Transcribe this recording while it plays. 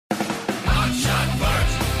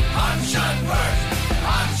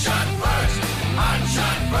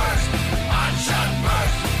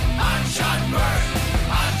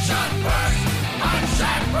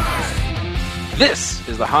This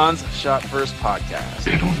is the Hans Shot First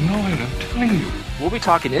podcast. I don't know it, I'm telling you. We'll be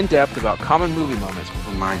talking in depth about common movie moments For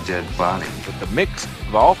my dead body. with the mix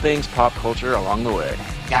of all things pop culture along the way.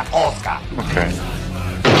 Okay.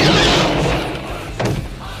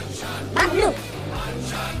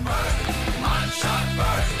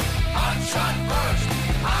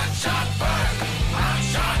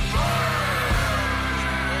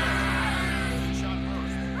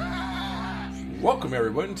 Welcome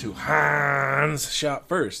everyone to Hans Shot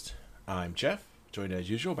First. I'm Jeff, joined as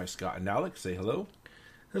usual by Scott and Alex. Say hello.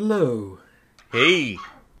 Hello. Hey,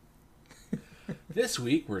 This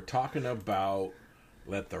week we're talking about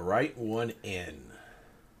Let the Right One In.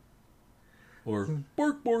 Or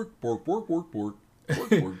bork, bork, bork, bork, bork, bork, bork,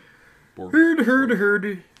 bork, bork.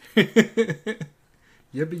 Herd. Yibba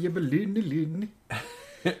yibba loony.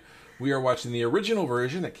 We are watching the original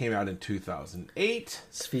version that came out in 2008.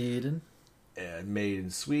 Sweden. Made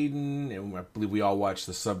in Sweden, and I believe we all watched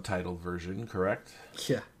the subtitled version, correct?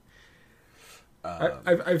 Yeah.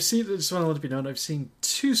 I've seen, I just want to let it be known, I've seen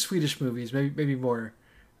two Swedish movies, maybe more,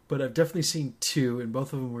 but I've definitely seen two, and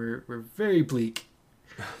both of them were very bleak.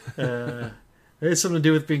 It has something to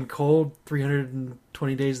do with being cold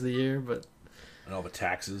 320 days of the year, but And all the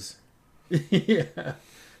taxes. yeah.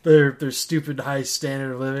 Their stupid high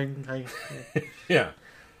standard of living. Yeah.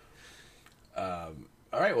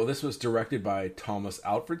 All right, well, this was directed by Thomas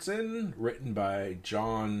Alfredson, written by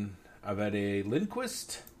John Avede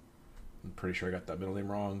Lindquist. I'm pretty sure I got that middle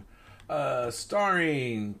name wrong.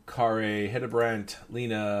 Starring Kari Hedebrandt,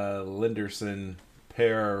 Lena Linderson,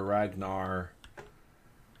 Per Ragnar,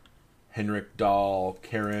 Henrik Dahl,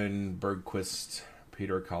 Karen Bergquist,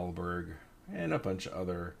 Peter Karlberg, and a bunch of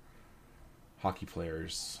other hockey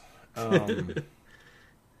players.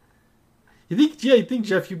 You think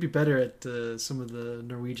Jeff, you'd be better at some of the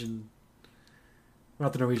Norwegian,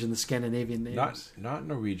 not the Norwegian, the Scandinavian names. Not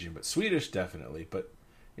Norwegian, but Swedish definitely. But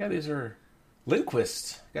yeah, these are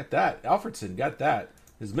Lindquist. Got that. Alfredson. Got that.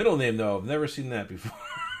 His middle name though, I've never seen that before.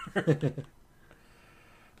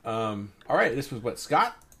 All right, this was what,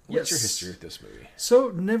 Scott? What's your Yes. history with this movie? So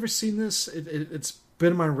never seen this. It's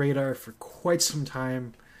been on my radar for quite some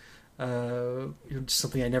time. Just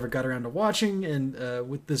something I never got around to watching, and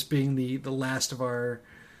with this being the last of our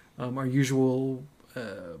usual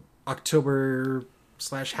October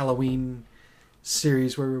 / Halloween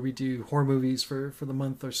series where we do horror movies for the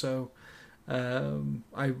month or so,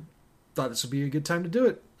 I thought this would be a good time to do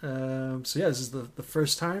it. So yeah, this is the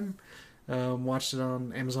first time. Watched it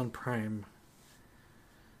on Amazon Prime.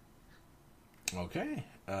 Okay.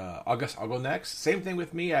 I'll go next. Same thing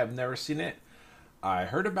with me. I've never seen it. I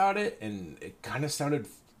heard about it, and it kind of sounded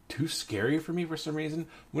too scary for me for some reason.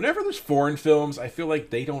 Whenever there's foreign films, I feel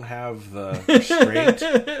like they don't have the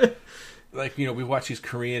restraint. Like, you know, we watch these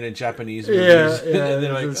Korean and Japanese movies, Yeah, and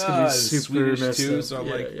they're like, it's gonna be it's super Swedish messed too. up. So I'm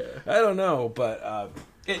Yeah, like, yeah. I don't know, but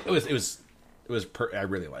it was. I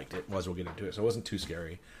really liked it. We'll get into it, so it wasn't too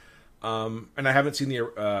scary. And I haven't seen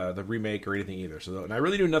the remake or anything either. So, and I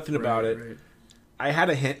really knew nothing about it. Right. I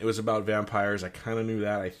had a hint it was about vampires. I kind of knew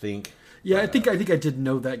that, I think. Yeah, I think I did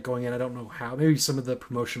know that going in. I don't know how. Maybe some of the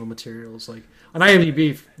promotional materials, like on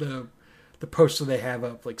IMDb, the poster they have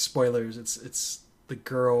up, like spoilers. It's the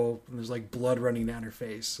girl, and there's like blood running down her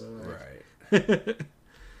face. So Right.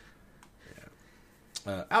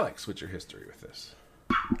 Yeah. Alex, what's your history with this?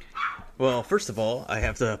 well, first of all, I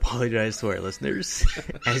have to apologize to our listeners.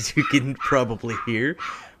 As you can probably hear,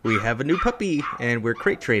 we have a new puppy, and we're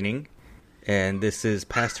crate training. And this is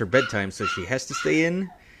past her bedtime, so she has to stay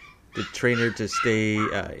in. To train her to stay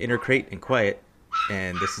in her crate and quiet.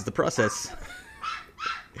 And this is the process.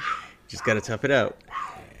 Just got to tough it out.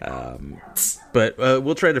 But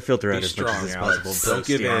we'll try to filter out Be as much strong, as Alex. possible. Don't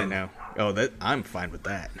give in. No. Oh, I'm fine with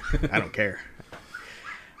that. I don't care.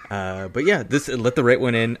 But yeah, this Let the Right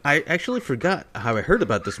One In. I actually forgot how I heard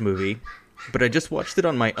about this movie, but I just watched it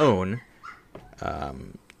on my own.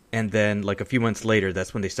 And then, like a few months later,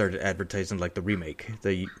 that's when they started advertising like the remake,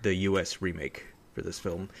 the U.S. remake for this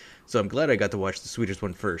film. So I'm glad I got to watch the Swedish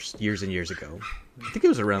one first, years and years ago. I think it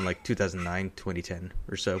was around like 2009, 2010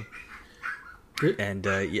 or so. Great. And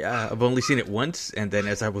yeah, I've only seen it once, and then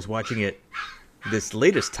as I was watching it this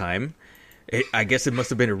latest time, I guess it must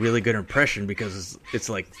have been a really good impression because it's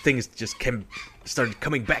like things just started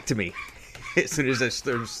coming back to me as soon as I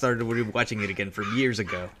started watching it again from years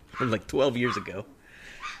ago, from like 12 years ago.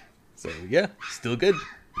 So yeah, still good.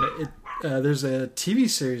 there's a TV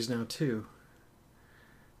series now too.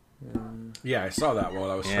 Yeah, I saw that while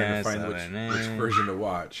I was trying to I find saw which that. version to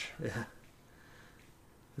watch. Yeah,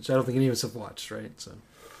 which I don't think any of us have watched, right? So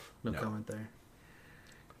no No. comment there.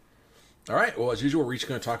 All right. Well, as usual, we're each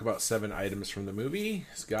going to talk about 7 items from the movie.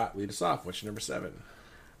 Scott, lead us off. What's your number 7?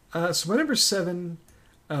 So my number 7.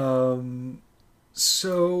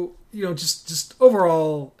 So just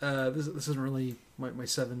overall, this isn't really my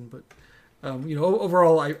 7, but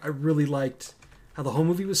overall, I really liked how the whole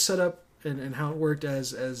movie was set up and how it worked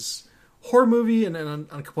as horror movie and on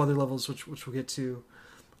a couple other levels, which we'll get to.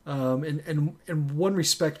 And one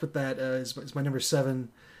respect with that is my number 7.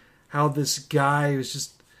 How this guy was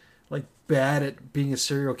just like bad at being a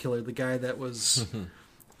serial killer. The guy that was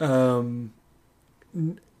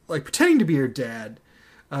like pretending to be your dad.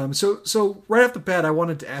 So right off the bat, I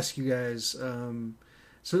wanted to ask you guys.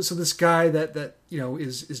 So this guy that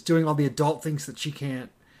is doing all the adult things that she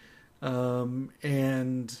can't,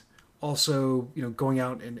 and also going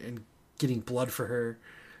out and getting blood for her.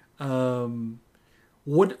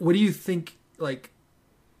 What do you think? Like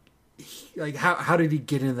how did he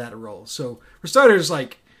get into that role? So for starters,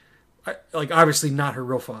 like obviously not her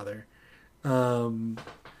real father. So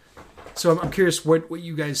I'm curious what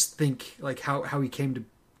you guys think, like how he came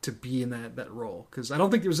to be in that role, because I don't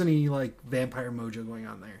think there was any like vampire mojo going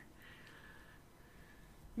on there.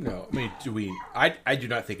 No, I mean, I do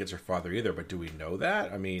not think it's her father either, but do we know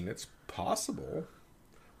that? I mean, it's possible.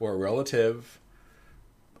 Or a relative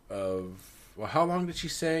of... Well, how long did she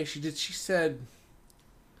say? She said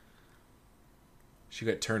she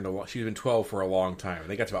got turned a lot. She's been 12 for a long time. I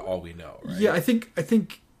think that's about all we know, right? Yeah, I think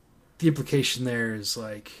the implication there is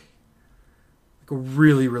like a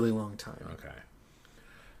really, really long time. Okay.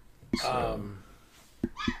 So,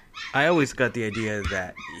 I always got the idea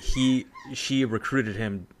that she recruited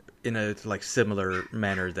him in a like similar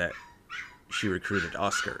manner that she recruited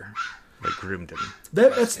Oscar, like groomed him.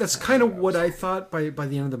 That's kind of what I thought by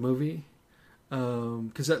the end of the movie,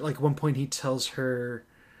 because at like one point he tells her,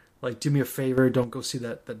 like, do me a favor, don't go see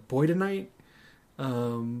that boy tonight. I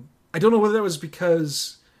don't know whether that was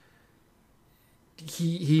because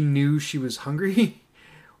he knew she was hungry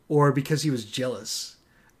or because he was jealous.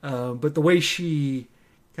 But the way she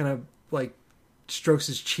kind of like strokes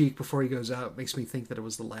his cheek before he goes out makes me think that it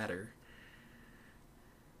was the latter.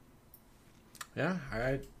 Yeah,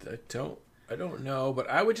 I don't know, but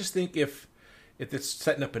I would just think if it's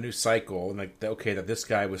setting up a new cycle and like that this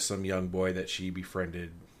guy was some young boy that she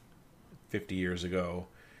befriended 50 years ago,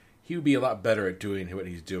 he would be a lot better at doing what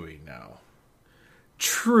he's doing now.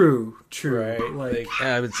 True. Right? Like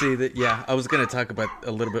I would say that. Yeah, I was going to talk about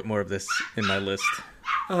a little bit more of this in my list.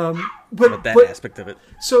 But Aspect of it.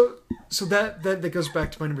 So that goes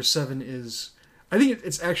back to my number 7 is I think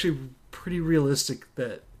it's actually pretty realistic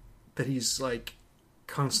that he's like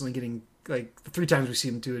constantly getting, like the 3 times we see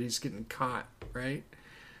him do it, he's getting caught, right?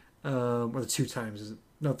 Or the 2 times,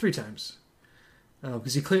 no, 3 times,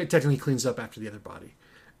 because he technically cleans up after the other body.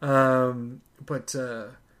 But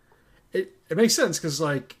it makes sense because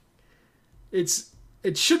like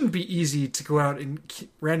it shouldn't be easy to go out and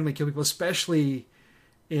randomly kill people, especially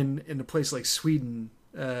in a place like Sweden.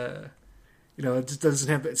 It just doesn't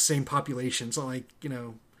have that same population. It's not like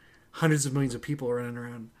hundreds of millions of people running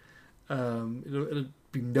around. It'll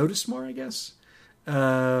be noticed more, I guess.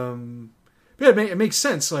 But yeah, it makes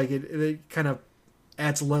sense. Like it kind of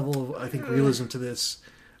adds a level of, I think, realism to this.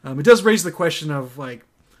 It does raise the question of like,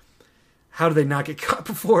 how do they not get caught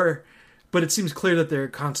before? But it seems clear that they're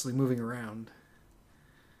constantly moving around.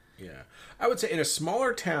 Yeah, I would say in a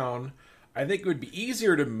smaller town, I think it would be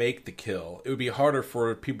easier to make the kill. It would be harder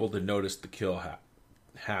for people to notice the kill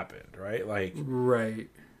happened, right? Like, right.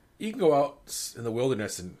 You can go out in the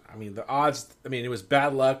wilderness, and I mean the odds. I mean, it was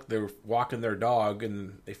bad luck. They were walking their dog,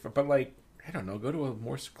 but like, I don't know, go to a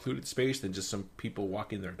more secluded space than just some people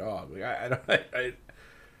walking their dog. Like I don't.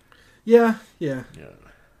 Yeah.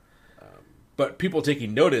 But people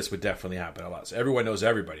taking notice would definitely happen a lot. So everyone knows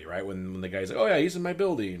everybody, right? When the guy's like, "Oh yeah, he's in my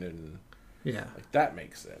building," and yeah, like that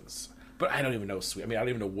makes sense. But I don't even know Sweden. I mean, I don't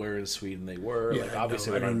even know where in Sweden they were. Yeah, like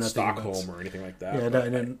obviously they're not in Stockholm or anything like that. Yeah, I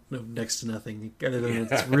know next to nothing. Other than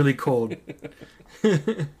it's really cold.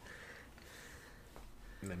 And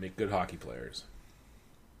they make good hockey players.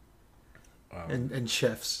 And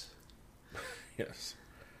chefs. Yes.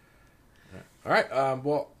 All right.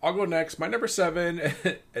 Well, I'll go next. My number 7,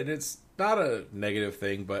 and it's not a negative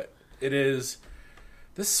thing, but it is.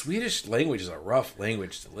 This Swedish language is a rough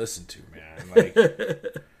language to listen to, man. Like,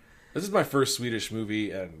 this is my first Swedish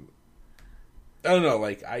movie, and I don't know.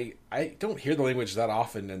 Like, I don't hear the language that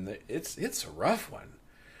often, and it's a rough one.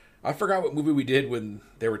 I forgot what movie we did when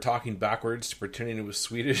they were talking backwards, pretending it was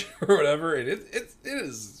Swedish or whatever, and it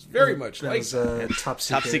is very much like that. Top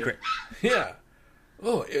Secret. Yeah.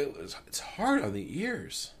 Oh, it's hard on the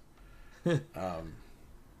ears.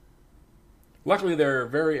 Luckily, they're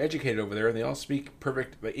very educated over there, and they all speak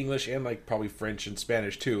perfect English and like probably French and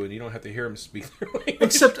Spanish too. And you don't have to hear them speak their language.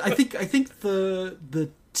 Except I think the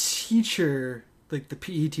teacher, like the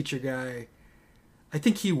PE teacher guy, I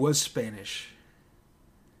think he was Spanish.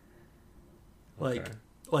 Like, Okay.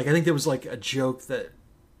 like I think there was like a joke that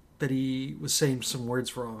he was saying some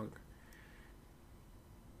words wrong,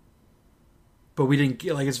 but we didn't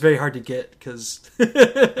get, like, it's very hard to get because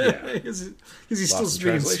he's still in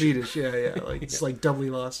speaking translation. Swedish. Yeah. Like it's like doubly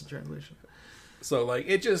lost in translation. So like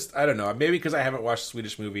it just I don't know. Maybe because I haven't watched a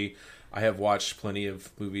Swedish movie, I have watched plenty of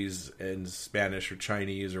movies in Spanish or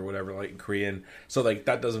Chinese or whatever, like in Korean. So like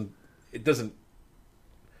that doesn't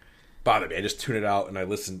bother me. I just tune it out and I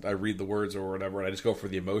read the words or whatever, and I just go for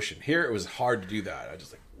the emotion. Here it was hard to do that. I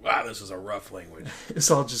just like, wow, this is a rough language. It's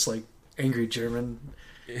all just like angry German.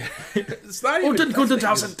 It's not Oh, even. didn't go to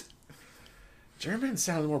 1000. German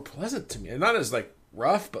sounds more pleasant to me, and not as like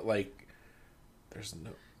rough, but like there's no.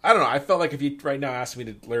 I don't know. I felt like if you right now asked me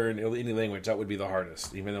to learn any language, that would be the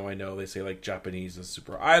hardest. Even though I know they say like Japanese is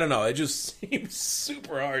super. I don't know. It just seems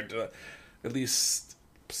super hard to at least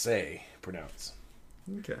pronounce.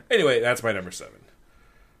 Okay. Anyway, that's my number 7.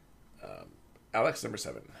 Alex, number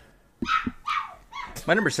 7.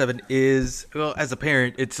 My number 7 is, well, as a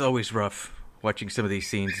parent, it's always rough watching some of these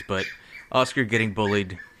scenes, but Oscar getting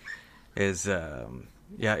bullied is,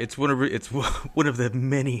 it's one of the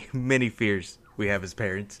many fears we have as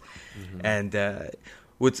parents. Mm-hmm. And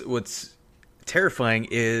what's terrifying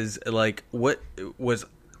is like what did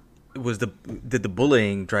the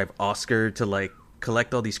bullying drive Oscar to like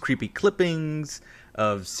collect all these creepy clippings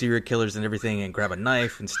of serial killers and everything and grab a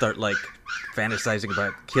knife and start like fantasizing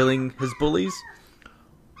about killing his bullies?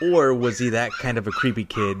 Or was he that kind of a creepy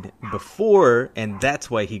kid before and that's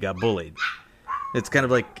why he got bullied? It's kind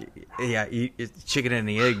of like, it's chicken and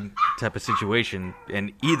the egg type of situation,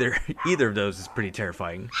 and either of those is pretty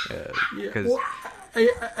terrifying. Well,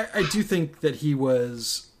 I do think that he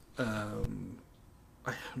was, I don't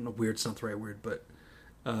know, weird's not the right word, but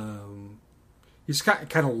he's kind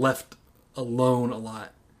of left alone a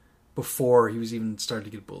lot before he was even starting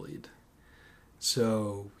to get bullied.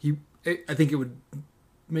 So I think it would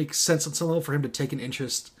make sense on some level for him to take an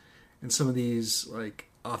interest in some of these like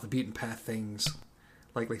off the beaten path things,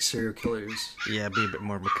 like serial killers. Yeah, be a bit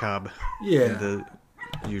more macabre. Yeah, than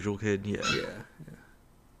the usual kid. Yeah.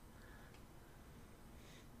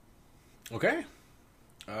 Okay.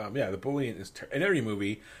 The bullying is in every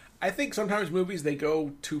movie. I think sometimes movies they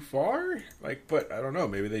go too far. Like, but I don't know.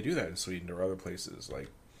 Maybe they do that in Sweden or other places. Like,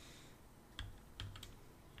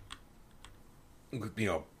 you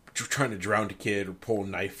know, trying to drown a kid or pull a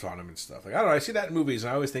knife on him and stuff. Like, I don't know. I see that in movies,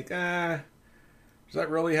 and I always think, does that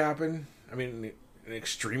really happen? I mean, in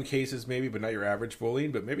extreme cases, maybe, but not your average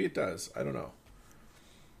bullying. But maybe it does. I don't know.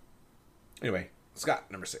 Anyway,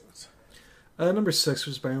 Scott, number 6. Number 6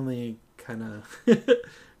 was my only kind of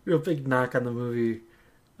real big knock on the movie.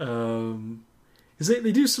 Is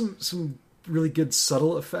they do some really good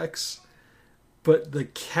subtle effects, but the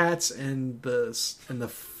cats and the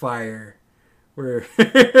fire were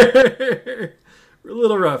a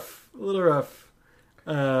little rough.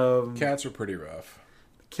 Cats are pretty rough.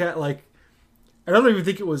 Cat, like, I don't even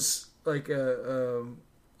think it was like a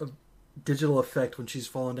digital effect when she's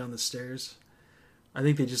falling down the stairs. I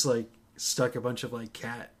think they just like stuck a bunch of like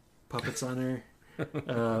cat puppets on her.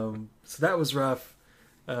 So that was rough.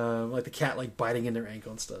 Like the cat like biting in her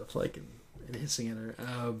ankle and stuff, like and hissing at her.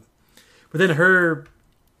 But then her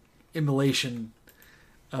immolation,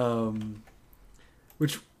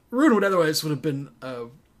 which ruined what otherwise would have been a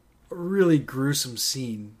really gruesome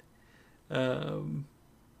scene.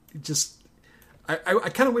 Just, I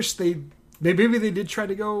kind of wish maybe they did try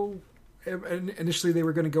to go. Initially, they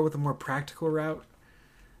were going to go with a more practical route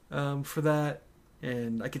for that,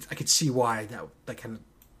 and I could see why that kind of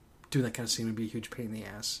doing that kind of scene would be a huge pain in the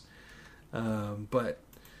ass. But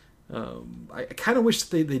I kind of wish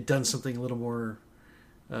they'd done something a little more,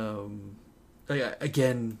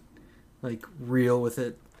 again, like real with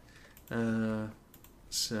it.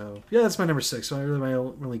 So yeah, that's my number 6. So my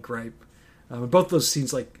only gripe. Both those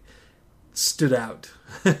scenes like stood out.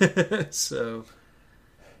 So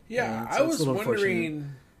yeah, I was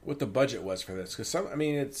wondering what the budget was for this because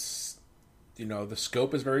it's, you know, the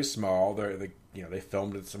scope is very small. They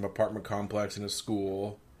filmed at some apartment complex in a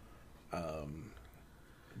school, but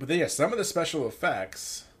then some of the special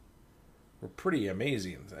effects were pretty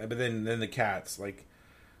amazing. But then the cats, like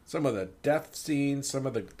some of the death scenes, some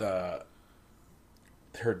of the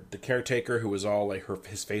caretaker who was all like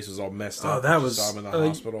his face was all messed up. Oh, that was saw him in the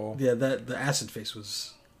hospital. Yeah, the acid face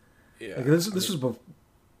was. Yeah, like, this was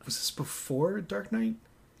this before Dark Knight?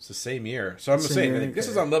 It's the same year. So I'm Same saying, year, like, this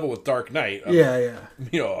okay. is on level with Dark Knight. Yeah.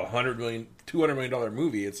 $100 million, $200 million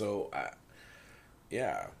movie. And so,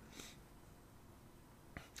 yeah.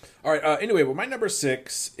 All right. Anyway, well, my number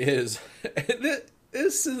 6 is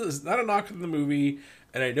this is not a knock on the movie,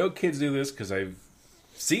 and I know kids do this because I've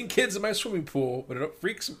seen kids in my swimming pool, but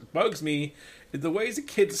it bugs me. The ways the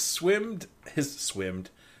kid swimmed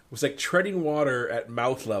was like treading water at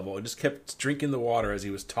mouth level and just kept drinking the water as he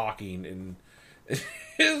was talking, and it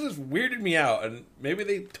just weirded me out. And maybe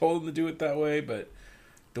they told him to do it that way, but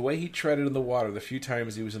the way he treaded in the water the few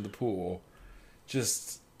times he was in the pool,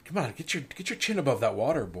 just. Come on, get your chin above that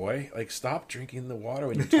water, boy. Like, stop drinking the water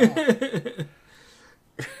when you talk.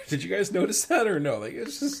 Did you guys notice that or no? Like,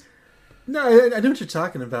 it's just... No, I know what you're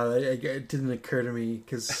talking about. It didn't occur to me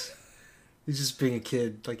because he's just being a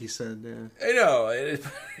kid, like you said. Yeah. I know.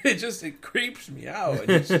 It creeps me out. And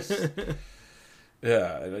it's just...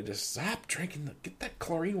 Yeah, and I just stop drinking. Get that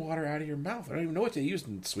chlorine water out of your mouth. I don't even know what they use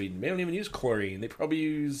in Sweden. They don't even use chlorine. They probably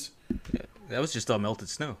use... That was just all melted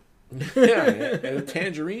snow. and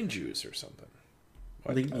tangerine juice or something.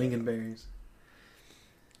 Lingonberries.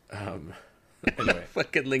 Anyway.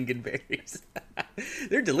 Fucking lingonberries.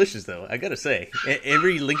 They're delicious, though. I gotta say,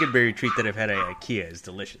 every lingonberry treat that I've had at IKEA is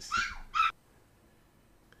delicious.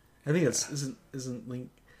 I think that's isn't Link.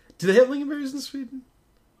 Do they have lingonberries in Sweden?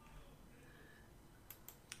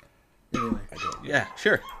 Anyway, Yeah,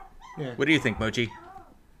 sure. yeah. What do you think, Mochi?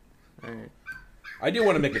 All right. I do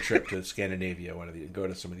want to make a trip to Scandinavia and go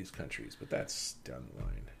to some of these countries, but that's down the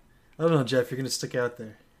line. I don't know, Jeff. You're going to stick out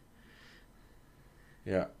there.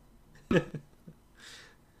 Yeah. Right,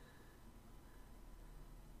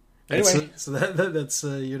 Anyway. so that's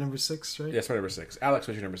your number 6, right? Yes, my number 6. Alex,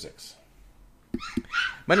 what's your number 6?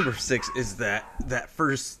 My number 6 is that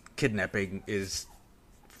first kidnapping is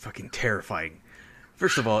fucking terrifying.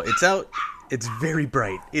 First of all, it's out. It's very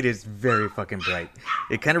bright. It is very fucking bright.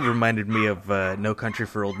 It kind of reminded me of No Country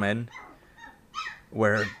for Old Men,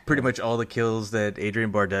 where pretty much all the kills that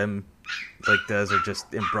Adrian Bardem does are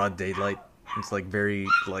just in broad daylight. It's very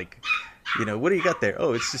what do you got there?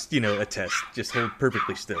 Oh, it's just a test. Just hold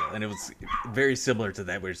perfectly still. And it was very similar to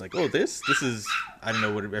that, where he's like, oh, this is I don't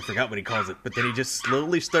know I forgot what he calls it, but then he just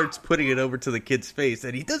slowly starts putting it over to the kid's face,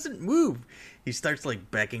 and he doesn't move. He starts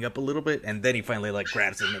backing up a little bit, and then he finally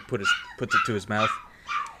grabs him and puts it to his mouth.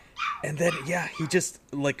 And then he just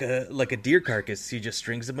like a deer carcass, he just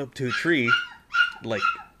strings him up to a tree,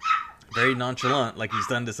 very nonchalant, like he's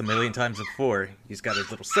done this a million times before. He's got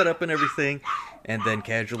his little setup and everything, and then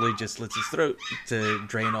casually just slits his throat to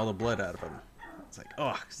drain all the blood out of him. It's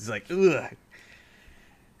ugh.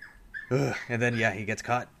 Ugh. And then he gets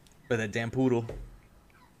caught by that damn poodle.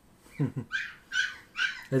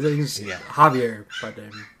 I think it's Javier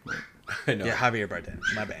Bardem. I know. Yeah, Javier Bardem.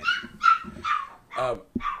 My bad.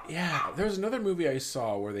 There was another movie I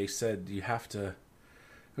saw where they said you have to...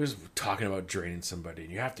 It was talking about draining somebody,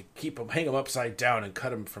 and you have to hang them upside down and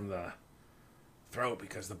cut them from the throat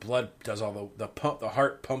because the blood does all the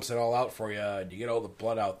heart pumps it all out for you, and you get all the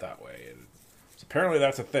blood out that way. And so apparently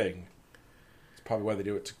that's a thing. It's probably why they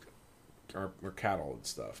do it to our cattle and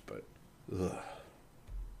stuff. But ugh.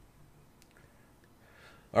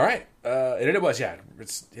 All right, and it was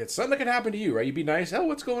it's something that can happen to you, right? You'd be nice, oh,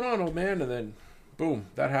 what's going on, old man, and then. Boom,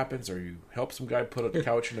 that happens, or you help some guy put a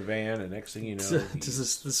couch in a van, and next thing you know,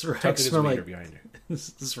 Does this rag tucking his smell wiener like behind you.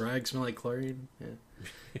 this rag smell like chlorine? Yeah.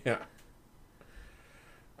 Yeah.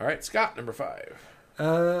 All right, Scott, number 5.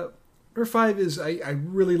 Number 5 is I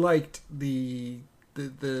really liked this.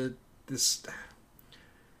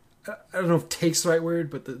 I don't know if "take's" the right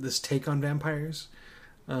word, but this take on vampires,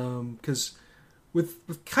 because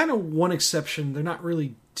with kind of one exception, they're not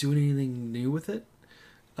really doing anything new with it.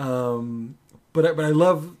 But I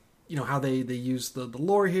love how they use the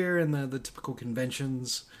lore here and the typical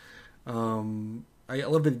conventions. I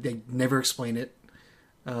love that they never explain it,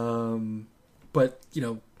 but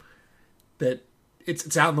that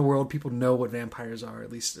it's out in the world. People know what vampires are, at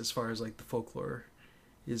least as far as the folklore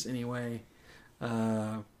is anyway.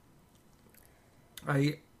 I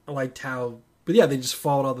liked how, but they just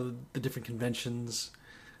followed all the different conventions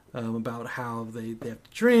about how they have to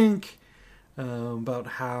drink. About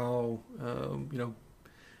how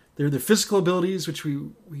their physical abilities, which we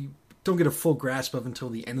don't get a full grasp of until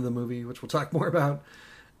the end of the movie, which we'll talk more about.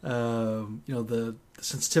 The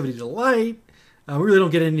sensitivity to light. We really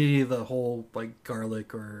don't get any of the whole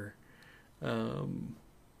garlic or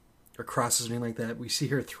crosses or anything like that. We see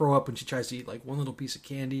her throw up when she tries to eat one little piece of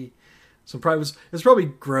candy. So it was probably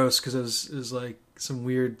gross because it was some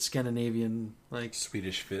weird Scandinavian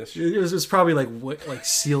Swedish fish. It was probably like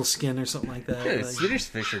seal skin or something like that. Yeah, Swedish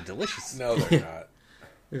fish are delicious. No, they're not.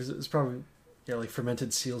 It's probably like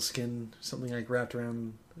fermented seal skin, something like wrapped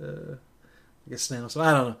around I guess snail. So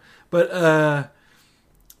I don't know, but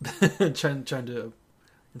trying to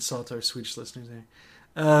insult our Swedish listeners there.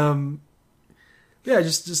 Yeah,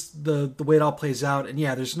 just the way it all plays out, and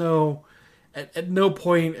yeah, there's no at no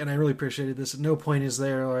point, and I really appreciated this. At no point is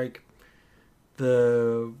there like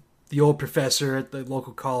the old professor at the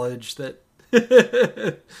local college that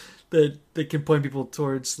that can point people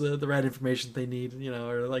towards the right information they need,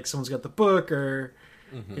 or like someone's got the book, or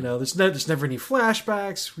there's never any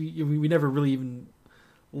flashbacks. We never really even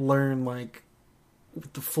learn like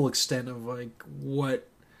the full extent of like what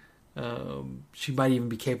she might even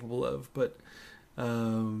be capable of. But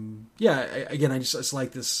again, I just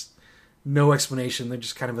like this no explanation. They're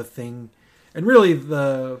just kind of a thing, and really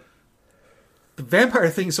the vampire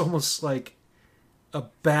thing is almost like a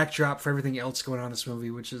backdrop for everything else going on in this movie,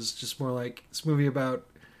 which is just more like this movie about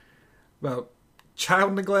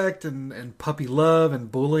child neglect and puppy love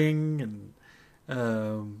and bullying, and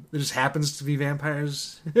there just happens to be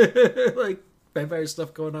vampires, like vampire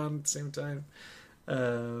stuff going on at the same time.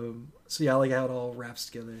 So yeah, I like how it all wraps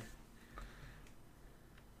together.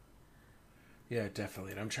 Yeah,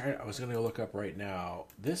 definitely. And I was going to look up right now.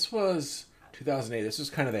 This was 2008. This was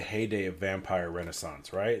kind of the heyday of vampire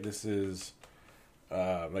renaissance, right? This is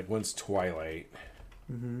like when's Twilight?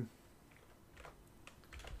 Mm-hmm.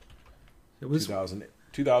 It was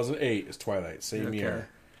 2008 is Twilight, same year.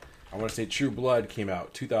 I want to say True Blood came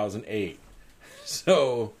out 2008.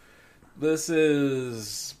 So this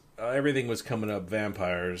is everything was coming up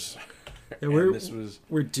vampires. Yeah,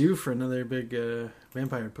 we're due for another big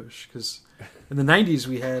vampire push, because in the 90s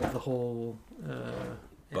we had the whole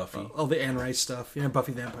Buffy, all the Anne Rice stuff,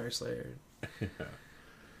 Buffy Vampire Slayer.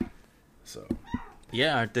 So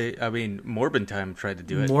yeah, aren't they? I mean, Morbin Time tried to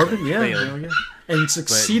do it. Morbin, yeah, and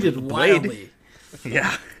succeeded Blade, wildly.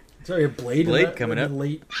 Yeah, sorry, Blade coming in up the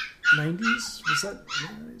late 90s. Was that?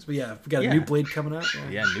 But yeah, we got a new Blade coming up.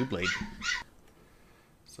 Yeah, new Blade.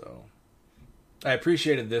 So I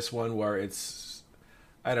appreciated this one where it's,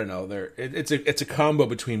 I don't know, it's a combo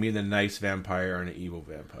between being a nice vampire and an evil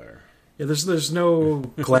vampire. Yeah, there's no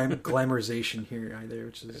glamorization here either,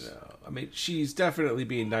 which is. I mean, she's definitely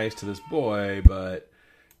being nice to this boy, but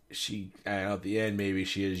at the end maybe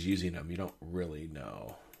she is using him. You don't really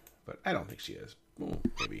know, but I don't think she is. Well,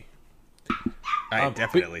 maybe. I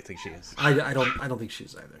definitely think she is. I don't think she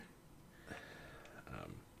is either.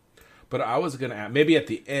 But I was gonna ask, maybe at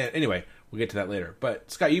the end. Anyway, we'll get to that later.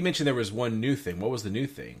 But Scott, you mentioned there was one new thing. What was the new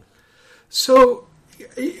thing? So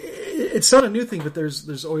it's not a new thing, but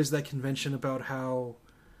there's always that convention about how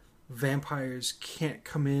vampires can't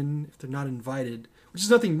come in if they're not invited, which is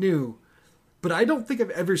nothing new. But I don't think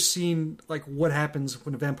I've ever seen like what happens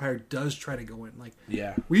when a vampire does try to go in. Like,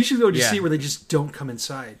 yeah, we usually go to see where they just don't come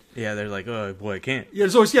inside. Yeah, they're like, oh boy, I can't. Yeah,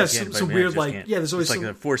 there's always some weird like can't. Yeah, there's always it's like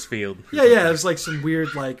a force field. Yeah, there's like some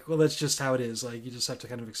weird like, well, that's just how it is. Like, you just have to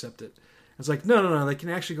kind of accept it. It's like no, they can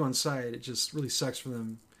actually go inside. It just really sucks for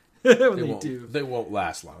them when they do. They won't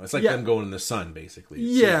last long. It's like them going in the sun, basically.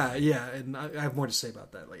 Yeah, and I have more to say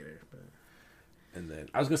about that later. But. And then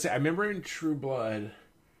I was gonna say, I remember in True Blood.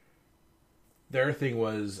 Their thing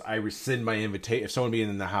was, I rescind my invitation. If someone be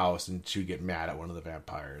in the house and she would get mad at one of the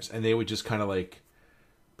vampires, and they would just kind of like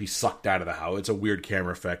be sucked out of the house. It's a weird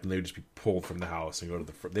camera effect, and they would just be pulled from the house and go to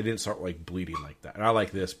the front. They didn't start like bleeding like that, and I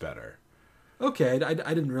like this better. Okay, I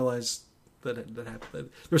didn't realize that happened. There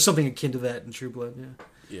was something akin to that in True Blood.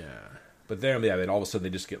 Yeah. But then all of a sudden they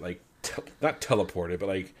just get like not teleported, but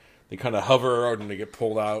like they kind of hover and they get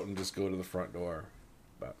pulled out and just go to the front door.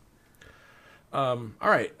 All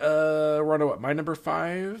right, we're on to what? My number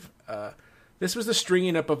 5. This was the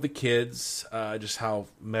stringing up of the kids, just how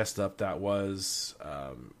messed up that was.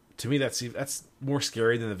 To me, that's more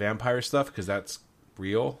scary than the vampire stuff, because that's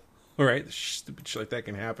real, right? Stupid shit like that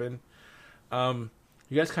can happen. You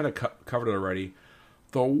guys kind of covered it already.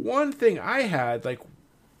 The one thing I had, like,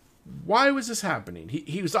 why was this happening?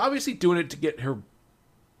 He was obviously doing it to get her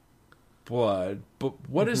blood, but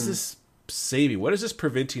what is this saving? What is this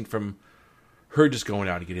preventing from her just going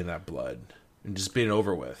out and getting that blood and just being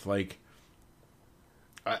over with? Like,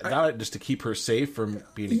 that just to keep her safe from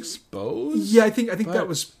being exposed? Yeah, I think that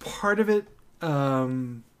was part of it.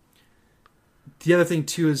 The other thing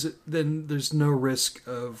too is then there's no risk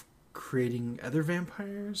of creating other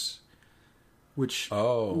vampires, which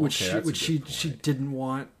she didn't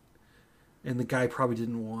want, and the guy probably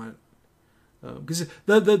didn't want, because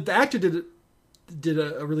the actor did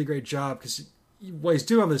a really great job, because while he's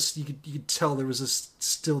doing all this, you could tell there was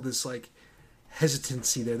still this like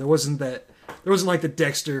hesitancy there. There wasn't like the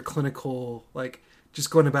Dexter clinical, like just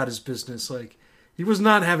going about his business. Like he was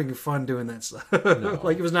not having fun doing that stuff. No.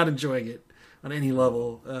 Like he was not enjoying it on any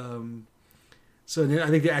level. So I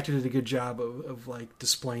think the actor did a good job of like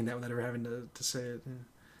displaying that without ever having to say it.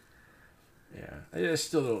 Yeah, I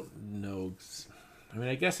still don't know. I mean,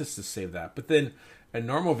 I guess it's to save that, but then a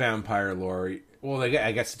normal vampire lore. Well,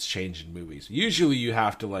 I guess it's changed in movies. Usually, you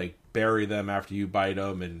have to like bury them after you bite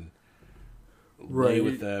them and lay Right.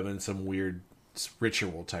 with them in some weird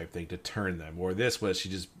ritual type thing to turn them. Or this was she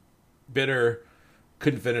just bit her,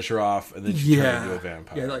 couldn't finish her off, and then she turned into a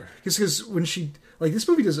vampire. Yeah, like because when she like this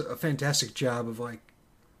movie does a fantastic job of like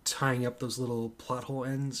tying up those little plot hole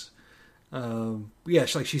ends. Yeah,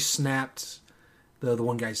 she snapped the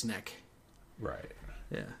one guy's neck. Right.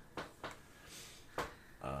 Yeah.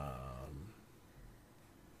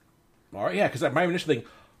 All right, yeah, because my initial thing,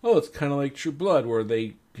 it's kind of like True Blood, where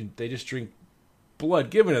they just drink blood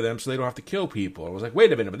given to them so they don't have to kill people. I was like,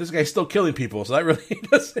 wait a minute, but this guy's still killing people, so that really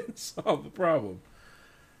doesn't solve the problem.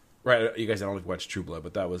 Right, you guys don't watch True Blood,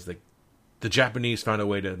 but that was the Japanese found a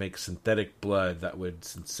way to make synthetic blood that would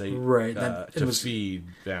Right, feed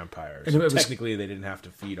vampires. and So it was- technically, they didn't have to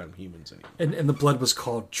feed on humans anymore. And the blood was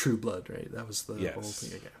called True Blood, right? That was the Yes. whole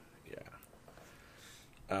thing. Okay.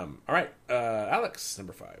 Yeah. All right, Alex,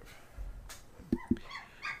 number 5.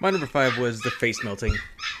 My number 5 was the face melting.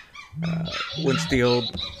 Once the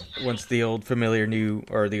old familiar knew,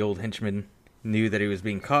 or the old henchman knew that he was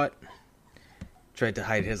being caught, tried to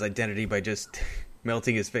hide his identity by just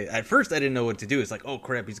melting his face. At first, I didn't know what to do. It's like, oh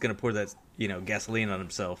crap, he's gonna pour that gasoline on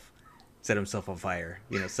himself, set himself on fire,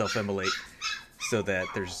 self-immolate, so that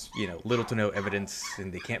there's little to no evidence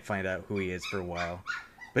and they can't find out who he is for a while.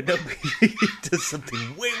 But no, he does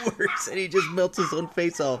something way worse, and he just melts his own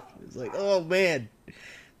face off. It's like, oh man,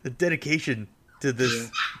 the dedication to this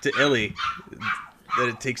to Ellie that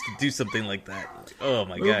it takes to do something like that. Oh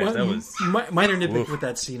my gosh, that was minor nitpick Woof. with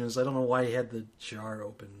that scene is I don't know why he had the jar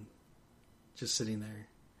open, just sitting there.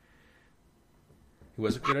 He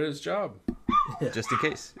wasn't good at his job. just in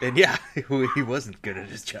case. And yeah, he wasn't good at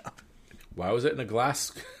his job. Why was it in a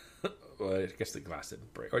glass? Well, I guess the glass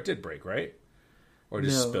didn't break. Or it did break, right? Or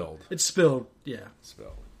just spilled. It spilled. Yeah.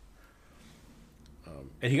 Spilled.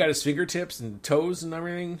 And he got his fingertips and toes and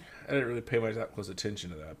everything. I didn't really pay much that close attention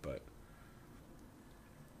to that, but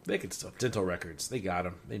they could still. Dental records. They got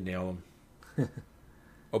him. They nail him.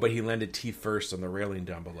 Oh, but he landed teeth first on the railing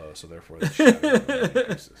down below, so therefore they shattered him in many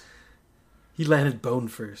pieces. He landed bone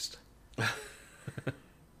first.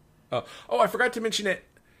 Oh, I forgot to mention it.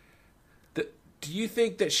 Do you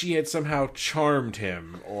think that she had somehow charmed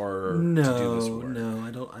him, or to do this work? No,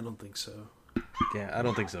 I don't think so. Yeah, I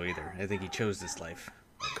don't think so either. I think he chose this life.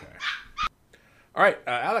 Okay. All right,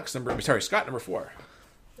 Scott, number 4.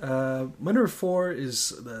 My number 4 is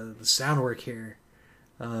the sound work here.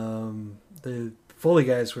 The Foley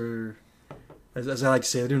guys were, as I like to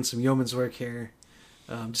say, they're doing some yeoman's work here.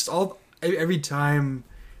 Just every time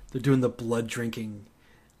they're doing the blood drinking,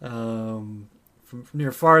 from near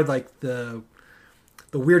or far, like the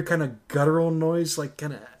weird kind of guttural noise, like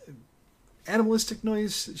kind of animalistic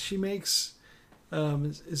noise she makes,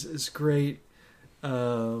 is great.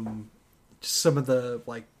 Just some of the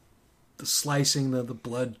the slicing, the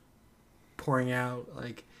blood pouring out,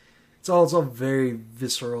 like it's all very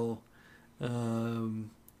visceral, and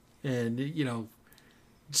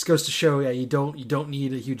just goes to show, you don't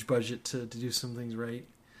need a huge budget to do some things right.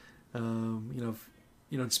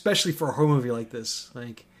 Especially for a horror movie like this,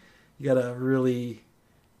 like you gotta really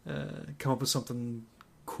come up with something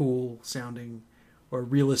cool sounding, or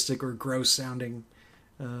realistic, or gross sounding,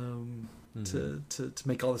 to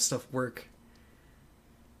make all this stuff work.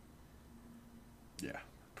 Yeah,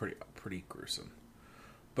 pretty gruesome,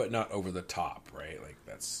 but not over the top, right? Like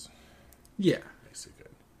that's makes it good.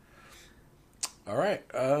 All right,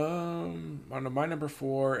 on my number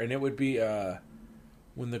 4, and it would be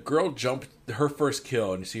when the girl jumped her first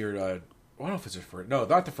kill, and you see her. I don't know if it's her first. No,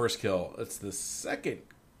 not the first kill. It's the second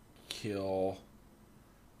kill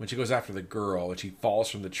when she goes after the girl, and she falls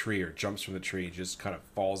from the tree or jumps from the tree, and just kind of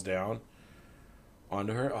falls down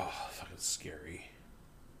onto her. Oh, fucking scary.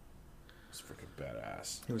 It's freaking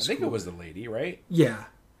badass. I think cool. it was the lady, right? Yeah.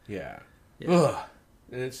 Yeah. Yeah. Ugh.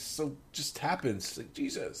 And it's so just happens. Like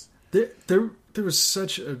Jesus. There was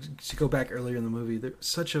such a, to go back earlier in the movie, there was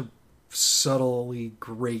such a subtly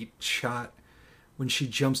great shot when she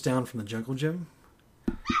jumps down from the jungle gym.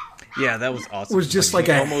 Yeah, that was awesome. It was just like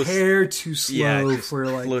she a hair too slow just for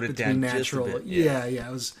like floated to be down just a natural. bit, Yeah, it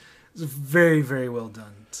was very, very well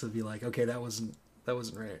done to be like, okay, that wasn't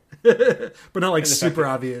right, but not like super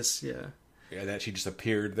obvious. Yeah. Yeah, that she just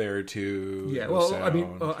appeared there too. Yeah. No Well, sound. I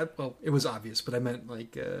mean, it was obvious, but I meant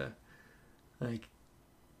like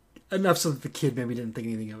enough so that the kid maybe didn't think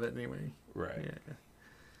anything of it anyway. Right.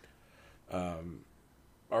 Yeah.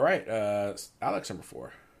 All right. Alex, number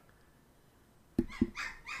 4.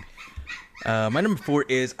 My number 4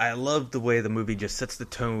 is I love the way the movie just sets the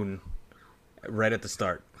tone right at the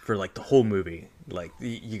start for like the whole movie. Like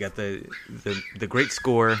you got the great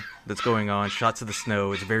score that's going on, shots of the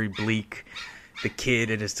snow. It's very bleak. The kid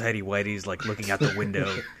in his tidy whities like looking out the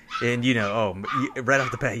window, and right off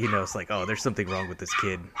the bat, it's like, oh, there's something wrong with this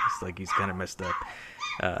kid. It's like he's kind of messed up.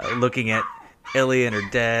 Looking at Ellie and her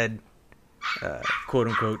dad, quote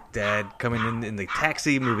unquote dad, coming in the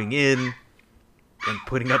taxi, moving in. And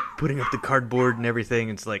putting up the cardboard and everything.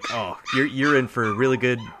 It's like, oh, you're in for a really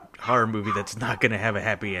good horror movie that's not going to have a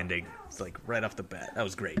happy ending. It's like right off the bat. That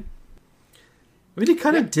was great. I mean, it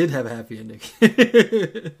kind of did have a happy ending.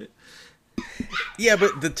 Yeah,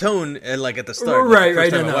 but the tone, like at the start, right? First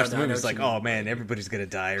Right. time I watched the movie, it's like, oh man, everybody's going to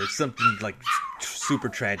die, or something like super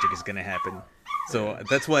tragic is going to happen. So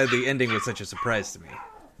that's why the ending was such a surprise to me.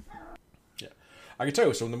 Yeah, I can tell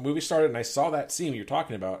you. So when the movie started and I saw that scene you're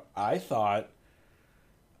talking about, I thought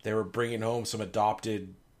they were bringing home some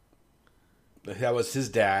adopted. That was his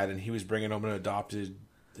dad, and he was bringing home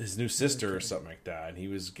his new sister or something like that. And he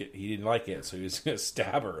didn't like it, so he was gonna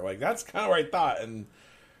stab her. Like that's kind of what I thought. And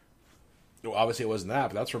obviously it wasn't that,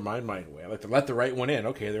 but that's where my mind went. Like to let the right one in.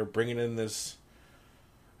 Okay, they're bringing in this.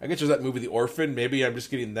 I guess there's that movie, The Orphan. Maybe I'm just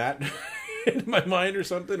getting that in my mind or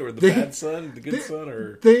something, or the bad son, the good son,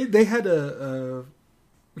 or they had a.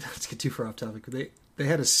 Let's get too far off topic. They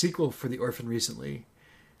had a sequel for The Orphan recently.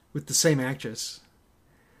 With the same actress,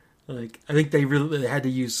 like I think they had to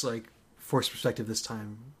use like forced perspective this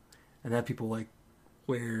time, and have people like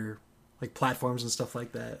wear like platforms and stuff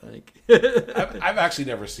like that. Like I've actually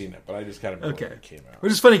never seen it, but I just kind of remember when it came out.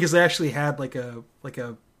 Which is funny because they actually had like a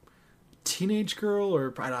teenage girl,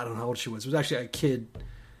 or I don't know how old she was. It was actually a kid,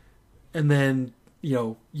 and then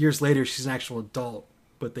years later she's an actual adult,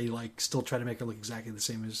 but they like still try to make her look exactly the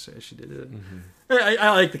same as she did. Mm-hmm. I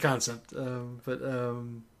like the concept, but.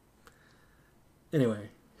 Anyway.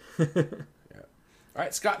 Yeah. All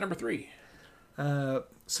right, Scott, number 3. So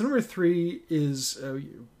number 3 is,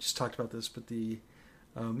 you just talked about this, but the,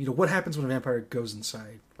 what happens when a vampire goes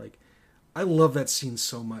inside? Like, I love that scene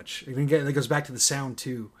so much. I think it goes back to the sound,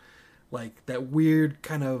 too. Like, that weird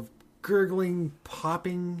kind of gurgling,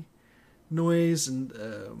 popping noise, and,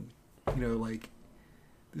 like,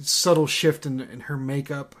 subtle shift in her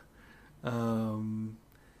makeup. And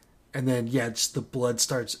then, just the blood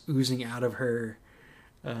starts oozing out of her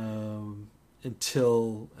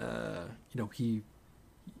until, he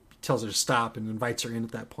tells her to stop and invites her in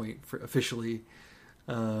at that point for officially.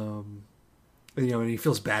 And he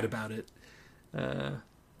feels bad about it.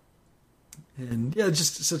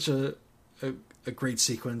 Just such a great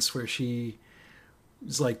sequence where she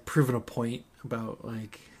is like proving a point about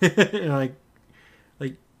like,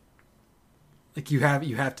 like you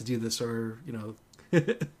have to do this, or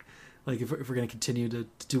like if we're going to continue to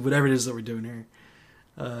do whatever it is that we're doing here.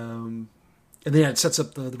 And then it sets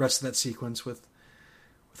up the rest of that sequence with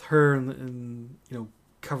her and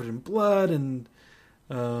covered in blood, and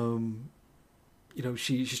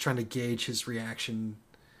she's trying to gauge his reaction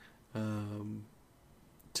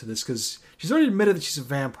to this, because she's already admitted that she's a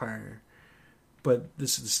vampire, but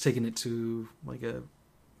this is taking it to like a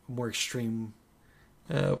more extreme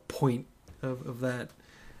point of that.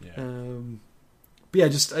 Yeah.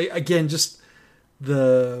 Just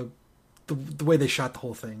the way they shot the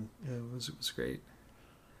whole thing was great.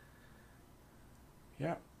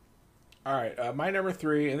 Yeah. All right, my number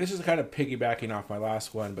 3, and this is kind of piggybacking off my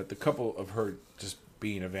last one, but the couple of her just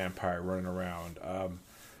being a vampire running around.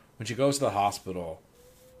 When she goes to the hospital,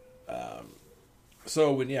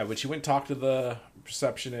 so when she went and talked to the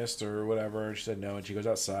receptionist or whatever, she said no, and she goes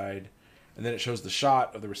outside, and then it shows the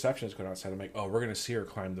shot of the receptionist going outside. I'm like, oh, we're going to see her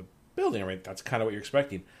climb the building. I mean, that's kind of what you're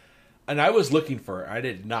expecting. And I was looking for her. I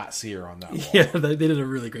did not see her on that wall. Yeah, they did a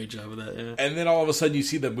really great job of that. Yeah. And then all of a sudden you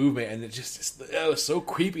see the movement, and it was so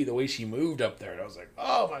creepy the way she moved up there. And I was like,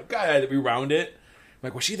 oh my God, I had to rewound it. I'm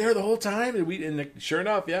like, was she there the whole time? And sure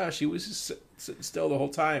enough, yeah, she was just sitting still the whole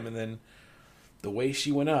time. And then the way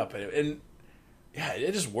she went up, and yeah,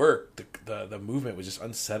 it just worked. The movement was just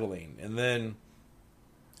unsettling. And then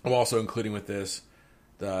I'm also including with this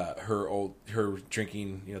her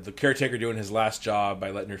drinking, the caretaker doing his last job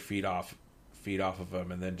by letting her feed off of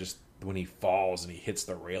him, and then just when he falls and he hits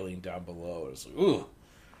the railing down below, it was like, ooh,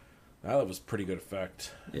 that was pretty good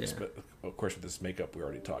effect. Yeah. But of course, with this makeup we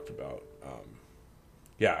already talked about.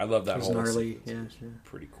 I love that whole gnarly. sequence. Yeah, it was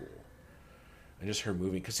pretty cool, and just her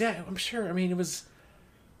moving, because I'm sure. I mean, it was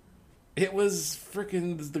It was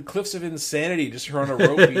freaking the Cliffs of Insanity, just her on a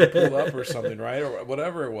rope being pulled up or something, right? Or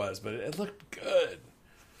whatever it was, but it looked good.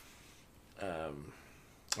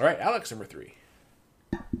 All right, Alex, number 3.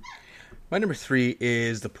 My number 3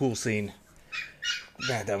 is the pool scene.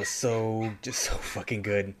 Man, that was so fucking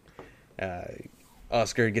good.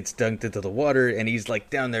 Oscar gets dunked into the water, and he's like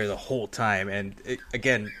down there the whole time. And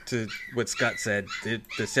again, to what Scott said,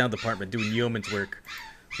 the sound department doing yeoman's work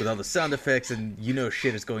with all the sound effects, and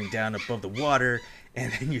shit is going down above the water,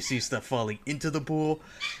 and then you see stuff falling into the pool.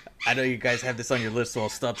 I know you guys have this on your list, so I'll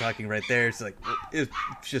stop talking right there. It's like, it's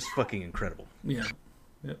just fucking incredible. Yeah,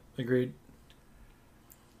 agreed.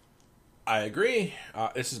 I agree.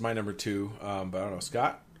 This is my number 2, but I don't know,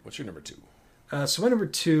 Scott, what's your number 2? So my number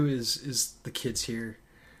 2 is the kids here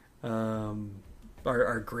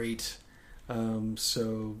are great.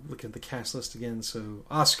 So looking at the cast list again, so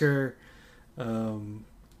Oscar,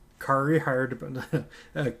 Kari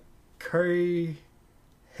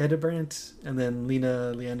Hedebrandt, and then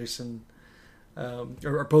Lena Leanderson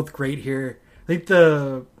are both great here. I think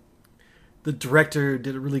the director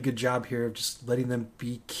did a really good job here of just letting them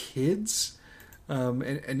be kids,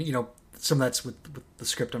 and some of that's with the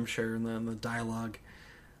script, I'm sure, and the dialogue.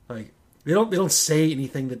 Like they don't say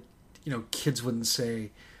anything that kids wouldn't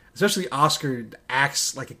say. Especially Oscar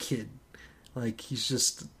acts like a kid. Like he's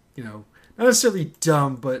just not necessarily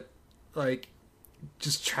dumb, but like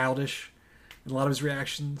just childish in a lot of his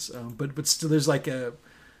reactions. But still, there's like a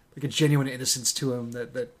genuine innocence to him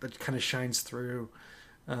that kind of shines through,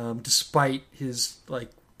 despite his,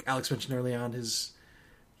 like Alex mentioned early on, he's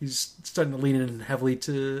starting to lean in heavily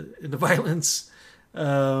into violence.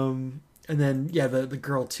 And then the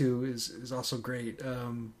girl too is also great.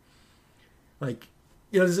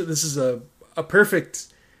 This is a perfect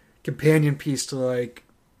companion piece to like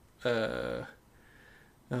to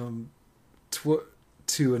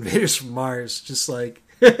Invaders from Mars. Just like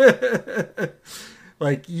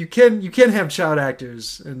like you can have child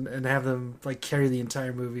actors and have them like carry the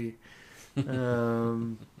entire movie.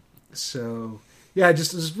 So yeah, I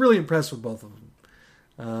was really impressed with both of them.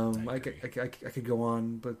 I could go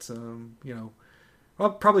on, but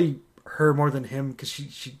probably her more than him because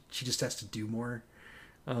she just has to do more.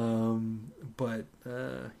 Some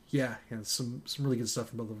really good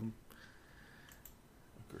stuff in both of them.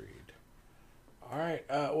 Agreed. All right.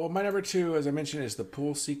 Well, my number 2, as I mentioned, is the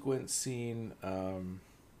pool sequence scene.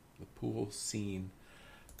 The pool scene.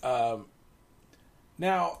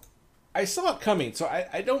 Now, I saw it coming, so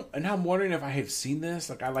I don't. And now I'm wondering if I have seen this.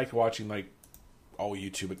 Like, I like watching like all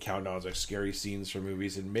YouTube countdowns, like scary scenes from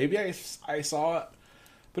movies, and maybe I saw it.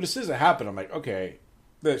 But as soon as it happened, I'm like, okay,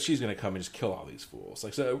 that she's going to come and just kill all these fools.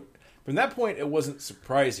 Like, so from that point, it wasn't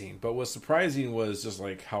surprising. But what's surprising was just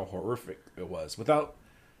like how horrific it was without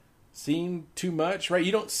seeing too much, right?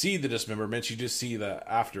 You don't see the dismemberments, you just see the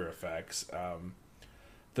after effects.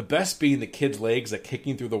 The best being the kid's legs like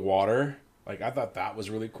kicking through the water. Like, I thought that was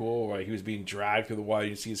really cool. Like, he was being dragged through the water.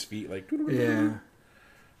 You see his feet like, yeah.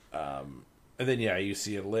 And then you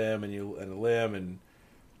see a limb and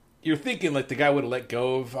you're thinking like the guy would have let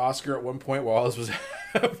go of Oscar at one point while this was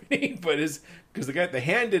happening, but because the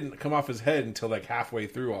hand didn't come off his head until like halfway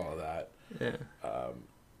through all of that. Yeah.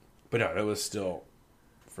 But no, it was still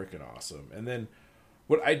freaking awesome. And then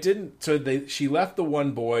she left the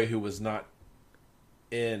one boy who was not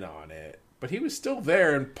in on it, but he was still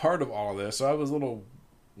there and part of all this. So I was a little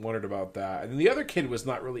wondered about that. And the other kid was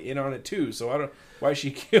not really in on it too. So I don't why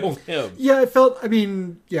she killed him. Yeah, I felt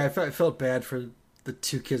bad for the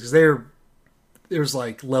two kids because there was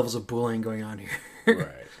like levels of bullying going on here.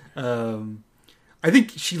 Right. I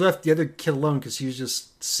think she left the other kid alone because he was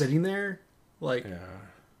just sitting there, like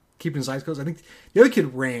keeping his eyes closed. I think the other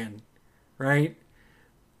kid ran, right?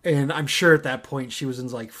 And I'm sure at that point she was in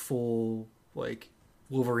like full like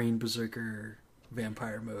Wolverine berserker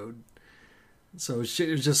vampire mode. So it was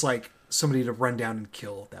just like somebody to run down and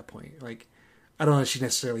kill at that point. Like, I don't know if she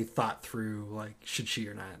necessarily thought through like should she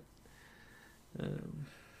or not.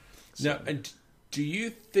 Now, and do you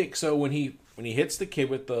think so? When he hits the kid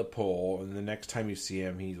with the pole, and the next time you see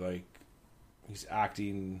him, he's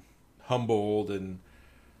acting humbled, and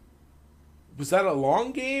was that a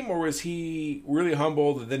long game, or was he really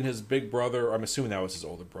humbled? And then his big brother, I'm assuming that was his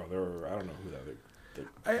older brother, or I don't know who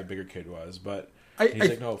the bigger kid was, but he's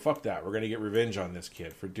like, no, fuck that, we're gonna get revenge on this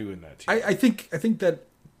kid for doing that to you. I think that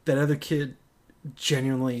other kid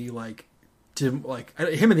genuinely like didn't like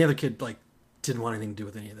him, and the other kid like didn't want anything to do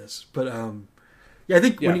with any of this. But I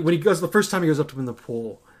think when he goes the first time he goes up to him in the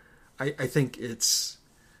pool, I think it's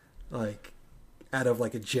like out of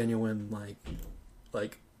like a genuine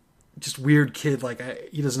like just weird kid, like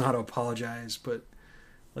he doesn't know how to apologize, but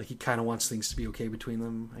Like he kind of wants things to be okay between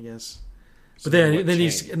them, I guess. So But then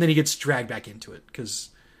what he gets dragged back into it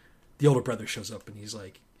because the older brother shows up and he's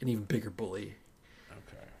like an even bigger bully.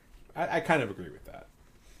 Okay, I kind of agree with that.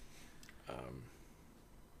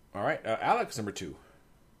 All right, Alex, number 2.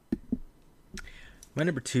 My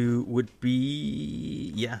number 2 would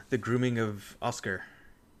be the grooming of Oscar.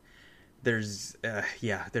 There's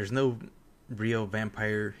no real